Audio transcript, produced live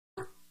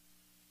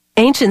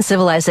Ancient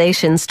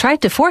civilizations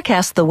tried to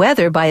forecast the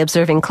weather by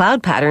observing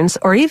cloud patterns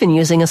or even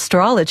using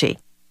astrology.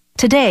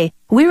 Today,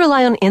 we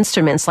rely on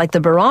instruments like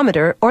the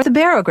barometer or the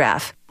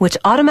barograph, which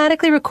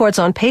automatically records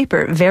on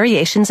paper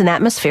variations in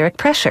atmospheric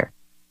pressure.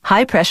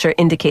 High pressure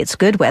indicates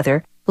good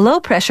weather, low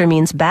pressure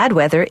means bad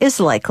weather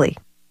is likely.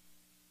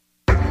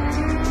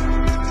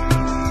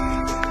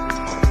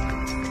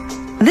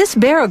 This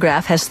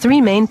barograph has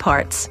three main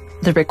parts: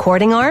 the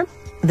recording arm,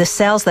 the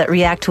cells that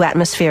react to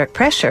atmospheric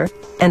pressure,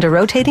 and a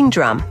rotating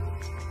drum.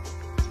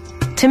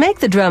 To make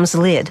the drum's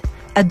lid,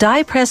 a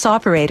die press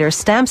operator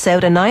stamps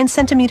out a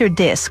 9-centimeter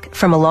disc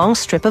from a long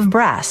strip of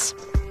brass.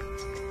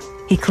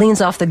 He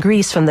cleans off the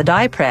grease from the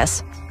die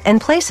press and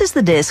places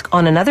the disc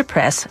on another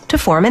press to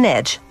form an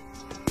edge.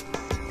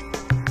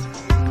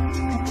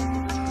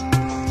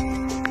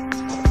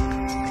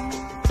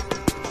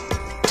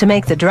 To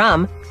make the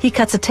drum, he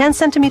cuts a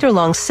 10-centimeter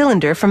long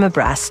cylinder from a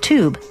brass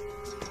tube.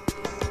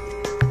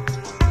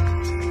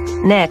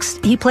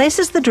 Next, he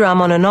places the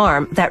drum on an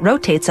arm that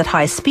rotates at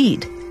high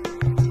speed.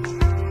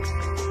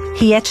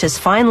 He etches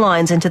fine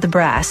lines into the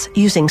brass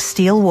using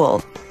steel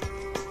wool.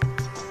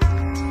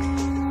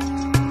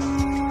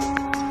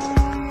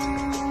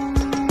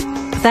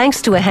 Thanks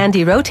to a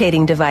handy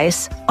rotating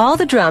device, all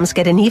the drums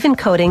get an even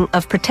coating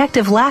of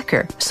protective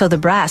lacquer so the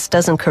brass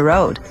doesn't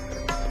corrode.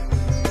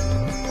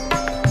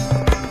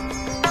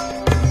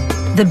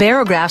 The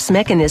barograph's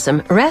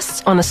mechanism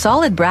rests on a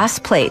solid brass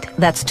plate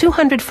that's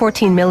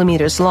 214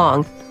 millimeters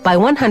long by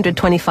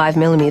 125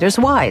 millimeters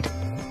wide.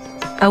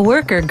 A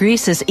worker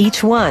greases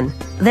each one,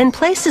 then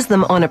places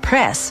them on a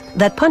press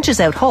that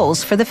punches out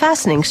holes for the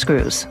fastening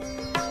screws.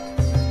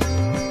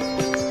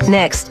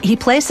 Next, he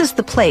places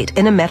the plate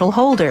in a metal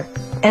holder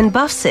and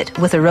buffs it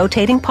with a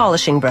rotating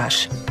polishing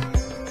brush.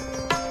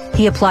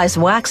 He applies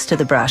wax to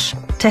the brush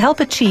to help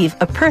achieve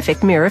a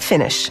perfect mirror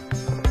finish.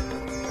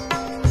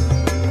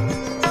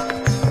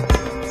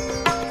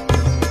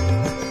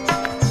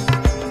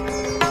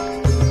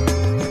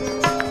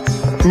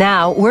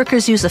 Now,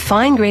 workers use a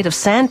fine grade of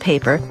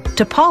sandpaper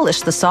to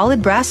polish the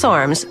solid brass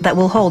arms that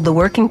will hold the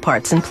working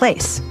parts in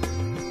place.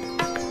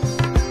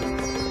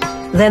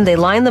 Then they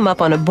line them up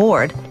on a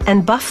board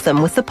and buff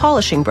them with the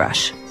polishing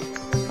brush.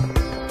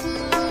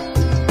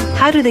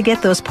 How do they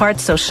get those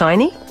parts so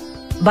shiny?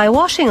 By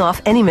washing off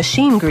any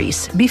machine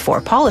grease before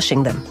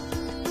polishing them.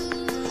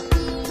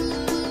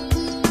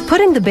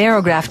 Putting the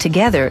barograph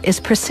together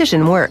is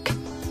precision work.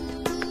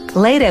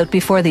 Laid out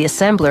before the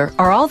assembler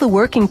are all the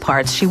working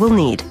parts she will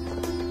need.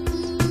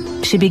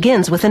 She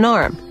begins with an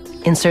arm,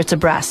 inserts a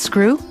brass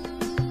screw,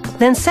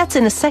 then sets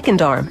in a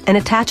second arm and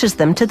attaches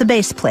them to the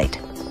base plate.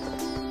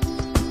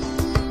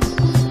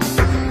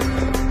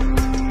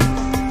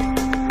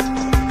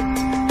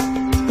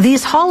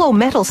 These hollow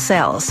metal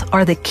cells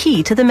are the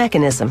key to the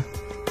mechanism.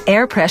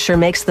 Air pressure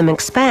makes them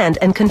expand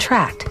and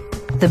contract.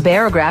 The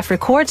barograph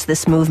records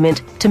this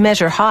movement to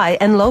measure high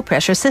and low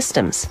pressure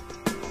systems.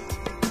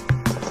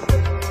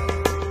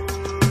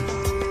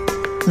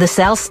 The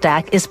cell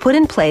stack is put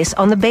in place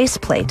on the base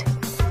plate.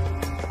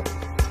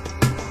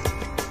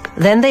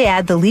 Then they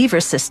add the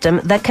lever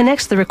system that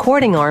connects the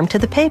recording arm to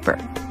the paper.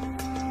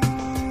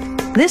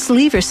 This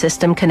lever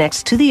system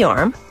connects to the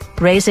arm,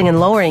 raising and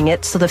lowering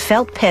it so the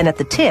felt pen at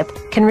the tip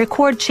can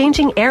record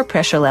changing air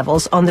pressure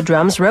levels on the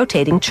drum's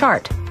rotating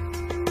chart.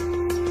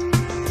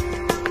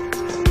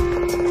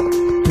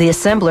 The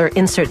assembler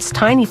inserts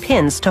tiny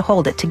pins to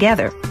hold it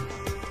together.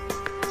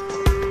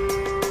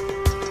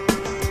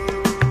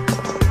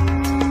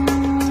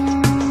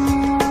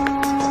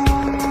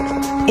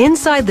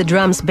 Inside the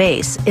drum's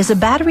base is a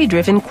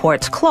battery-driven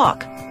quartz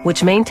clock,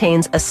 which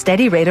maintains a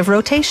steady rate of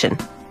rotation.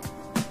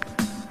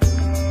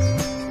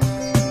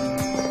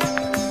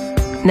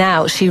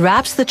 Now she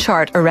wraps the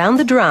chart around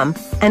the drum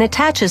and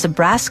attaches a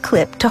brass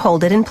clip to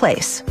hold it in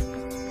place.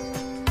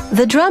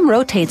 The drum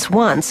rotates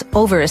once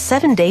over a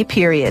 7-day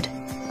period,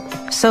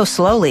 so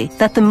slowly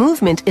that the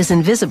movement is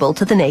invisible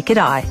to the naked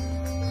eye.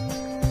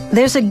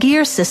 There's a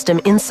gear system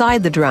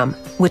inside the drum,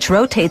 which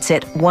rotates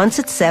it once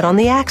it's set on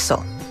the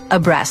axle. A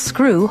brass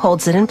screw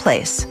holds it in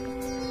place.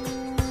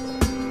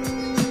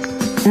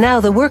 Now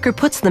the worker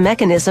puts the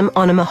mechanism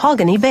on a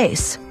mahogany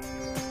base.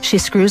 She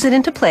screws it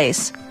into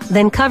place,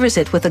 then covers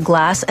it with a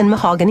glass and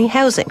mahogany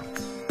housing.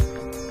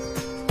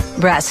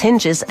 Brass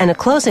hinges and a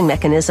closing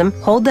mechanism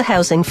hold the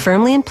housing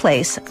firmly in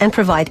place and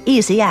provide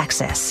easy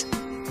access.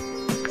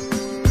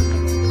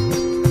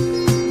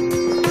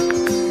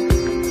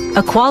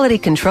 A quality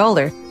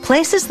controller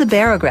places the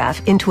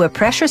barograph into a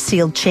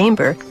pressure-sealed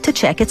chamber to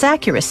check its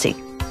accuracy.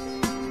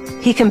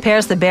 He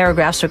compares the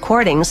barograph's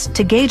recordings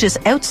to gauges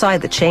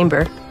outside the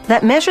chamber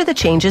that measure the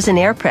changes in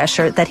air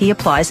pressure that he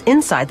applies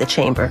inside the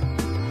chamber.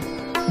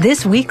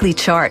 This weekly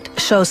chart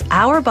shows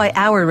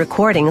hour-by-hour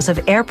recordings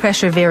of air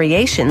pressure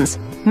variations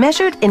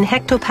measured in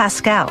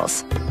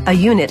hectopascals, a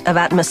unit of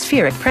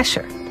atmospheric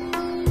pressure.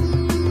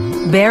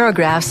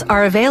 Barographs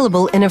are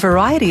available in a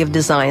variety of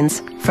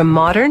designs, from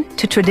modern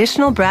to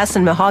traditional brass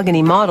and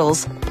mahogany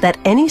models that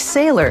any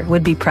sailor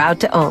would be proud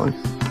to own.